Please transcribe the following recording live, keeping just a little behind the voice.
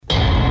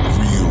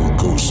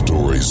Ghost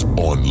Stories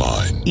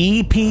Online.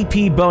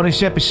 EPP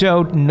bonus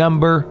episode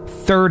number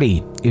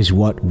 30 is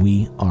what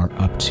we are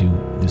up to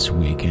this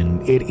week.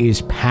 And it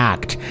is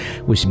packed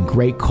with some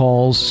great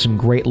calls, some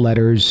great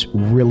letters,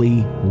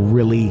 really,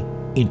 really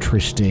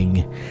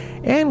interesting,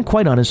 and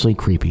quite honestly,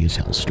 creepy as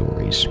hell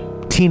stories.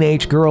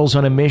 Teenage girls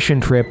on a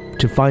mission trip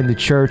to find the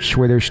church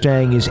where they're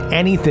staying is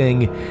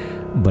anything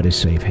but a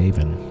safe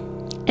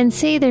haven. And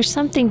see, there's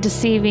something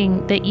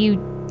deceiving that you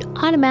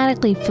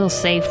automatically feel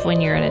safe when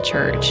you're in a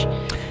church.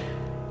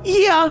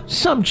 Yeah,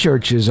 some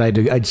churches,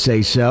 I'd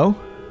say so.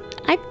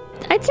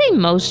 I'd say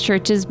most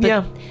churches,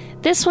 but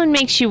this one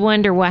makes you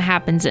wonder what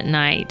happens at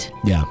night.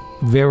 Yeah,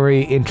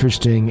 very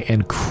interesting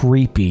and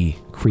creepy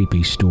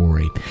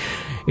story.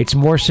 It's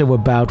more so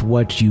about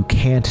what you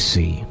can't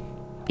see.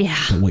 Yeah.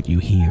 But what you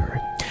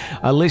hear.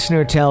 A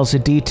listener tells a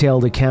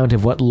detailed account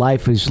of what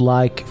life is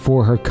like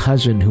for her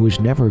cousin who is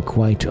never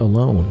quite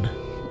alone.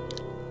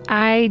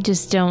 I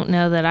just don't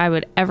know that I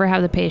would ever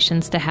have the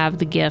patience to have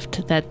the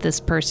gift that this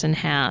person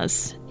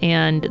has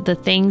and the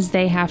things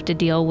they have to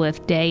deal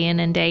with day in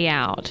and day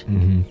out.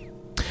 Mm-hmm.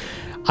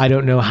 I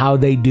don't know how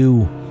they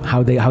do,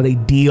 how they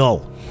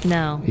deal.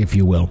 No. If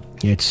you will.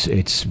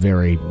 It's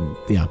very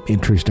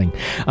interesting.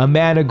 A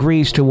man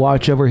agrees to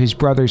watch over his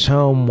brother's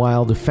home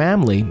while the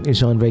family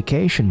is on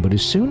vacation, but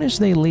as soon as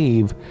they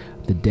leave,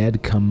 the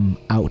dead come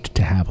out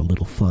to have a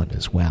little fun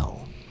as well.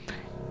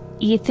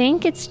 You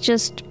think it's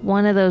just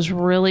one of those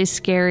really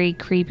scary,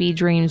 creepy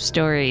dream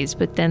stories,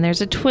 but then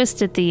there's a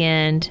twist at the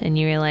end, and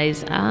you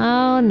realize,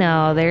 oh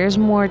no, there's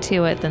more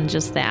to it than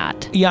just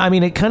that. Yeah, I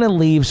mean, it kind of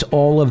leaves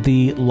all of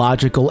the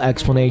logical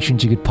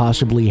explanations you could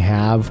possibly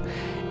have,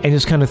 and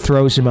just kind of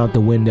throws them out the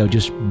window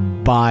just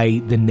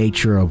by the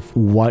nature of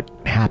what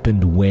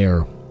happened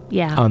where.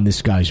 Yeah. On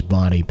this guy's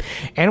body.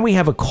 And we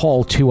have a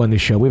call, too, on the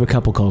show. We have a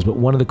couple calls, but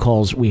one of the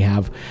calls we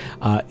have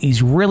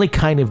is really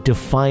kind of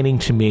defining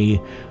to me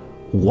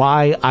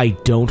why I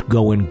don't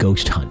go and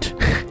ghost hunt.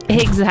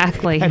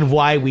 Exactly. And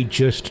why we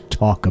just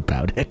talk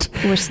about it.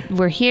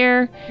 We're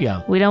here.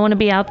 Yeah. We don't want to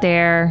be out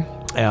there.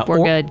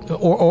 We're good.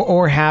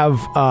 Or have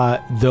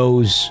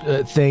those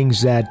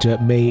things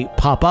that may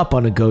pop up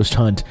on a ghost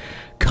hunt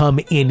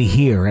come in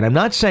here. And I'm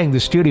not saying the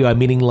studio, I'm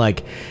meaning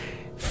like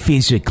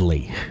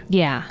physically.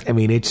 Yeah. I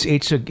mean,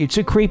 it's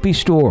a creepy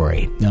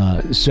story.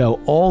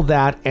 So all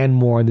that and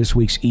more in this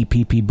week's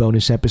EPP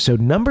bonus episode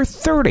number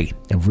 30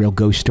 of Real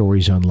Ghost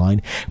Stories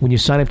Online. When you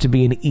sign up to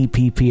be an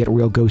EPP at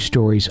Real Ghost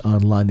Stories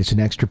Online, that's an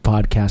extra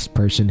podcast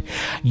person,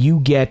 you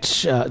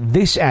get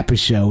this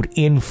episode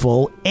in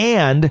full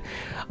and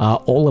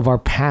all of our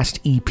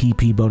past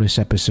EPP bonus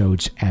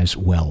episodes as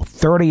well.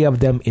 30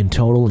 of them in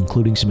total,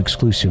 including some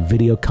exclusive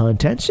video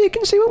content, so you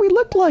can see what we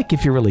look like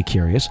if you're really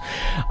curious.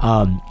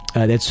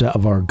 That's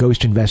of our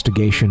ghost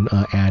investigation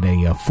at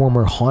a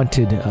former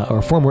haunted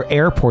or former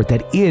airport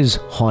that is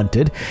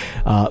haunted.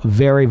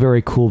 Very,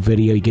 very cool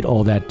video. You get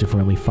all that for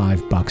only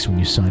 $5 when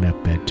you sign up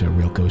at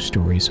Real Ghost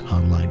Stories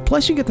Online.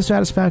 Plus, you get the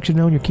satisfaction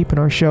knowing you're keeping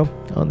our show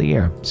on the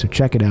air. So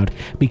check it out.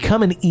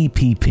 Become an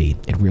EPP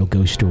at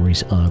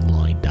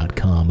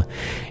realghoststoriesonline.com.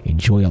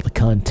 Enjoy all the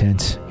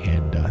content,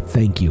 and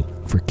thank you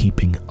for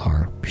keeping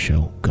our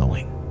show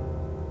going.